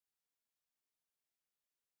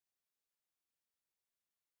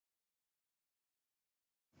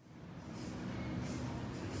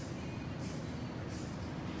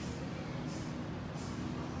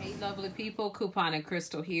Lovely people, Coupon and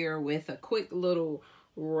Crystal here with a quick little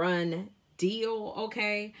run deal,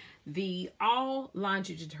 okay? The all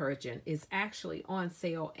laundry detergent is actually on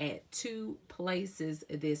sale at 2 places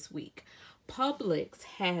this week. Publix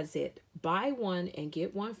has it buy one and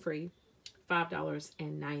get one free,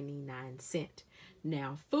 $5.99.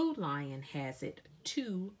 Now Food Lion has it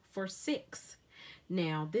 2 for $6.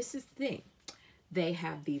 Now this is the thing. They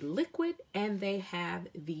have the liquid and they have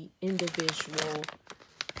the individual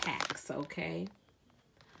packs, okay?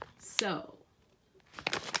 So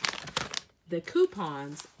the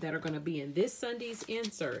coupons that are going to be in this Sunday's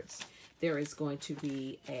inserts, there is going to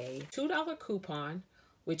be a $2 coupon,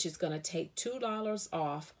 which is going to take $2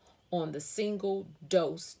 off on the single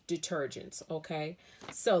dose detergents, okay?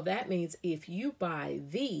 So that means if you buy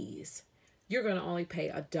these, you're going to only pay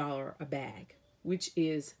 $1 a bag, which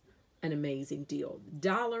is an amazing deal.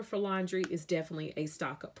 $1 for laundry is definitely a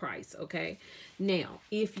stock up price, okay? Now,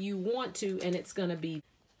 if you want to, and it's going to be,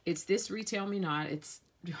 it's this Retail Me Not, it's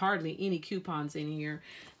hardly any coupons in here.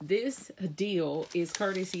 This deal is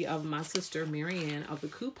courtesy of my sister Marianne of the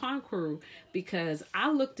Coupon Crew, because I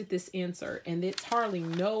looked at this insert and it's hardly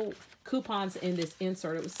no coupons in this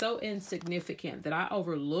insert. It was so insignificant that I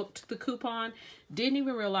overlooked the coupon, didn't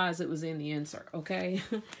even realize it was in the insert, okay?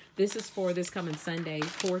 This is for this coming Sunday,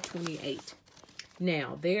 4/28.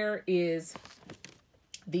 Now there is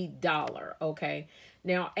the $1, okay?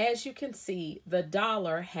 Now as you can see, the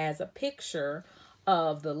 $1 has a picture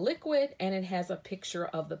of the liquid and it has a picture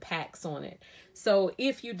of the packs on it. So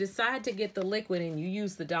if you decide to get the liquid and you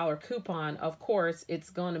use the $1 coupon, of course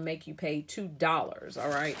it's going to make you pay $2. All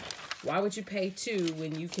right, why would you pay 2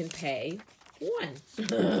 when you can pay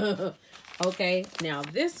 1? Okay, now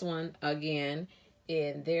this one again,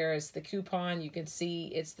 and there's the coupon. You can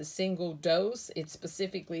see it's the single dose. It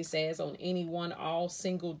specifically says on any one all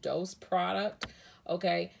single dose product,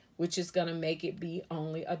 okay, which is going to make it be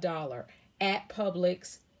only $1. At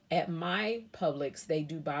Publix, at my Publix, they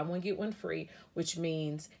do buy one, get one free, which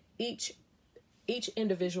means each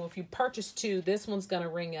individual, if you purchase 2, this one's going to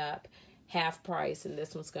ring up half price, and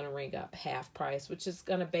this one's going to ring up half price, which is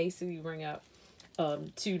going to basically ring up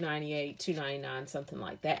 $2.98, $2.99, something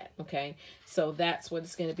like that, okay? So that's what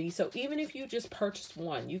it's going to be. So even if you just purchase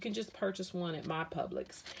one, you can just purchase one at my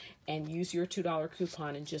Publix and use your $2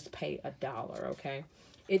 coupon and just pay $1, okay?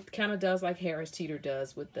 It kind of does like Harris Teeter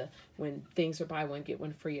does with the, when things are buy one, get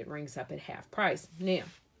one free, it rings up at half price. Now,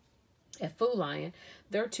 at Food Lion,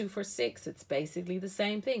 they're 2 for $6. It's basically the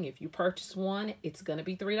same thing. If you purchase one, it's going to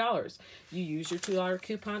be $3. You use your $2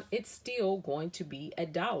 coupon, it's still going to be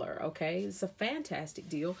 $1, okay? It's a fantastic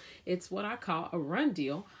deal. It's what I call a run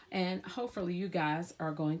deal, and hopefully you guys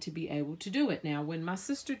are going to be able to do it. Now, when my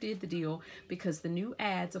sister did the deal, because the new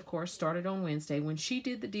ads, of course, started on Wednesday, when she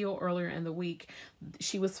did the deal earlier in the week,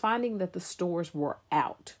 she was finding that the stores were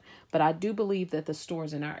out. But I do believe that the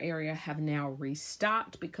stores in our area have now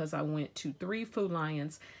restocked, because I went to 2 Food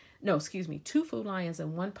Lions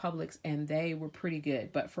and 1 Publix, and they were pretty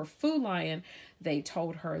good. But for Food Lion, they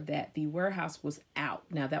told her that the warehouse was out.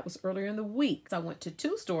 Now, that was earlier in the week. I went to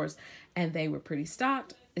 2 stores, and they were pretty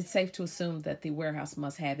stocked. It's safe to assume that the warehouse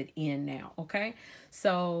must have it in now, okay?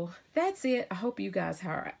 So that's it. I hope you guys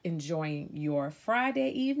are enjoying your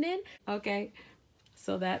Friday evening, okay?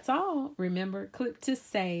 So that's all. Remember, click to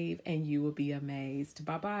save and you will be amazed.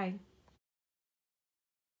 Bye-bye.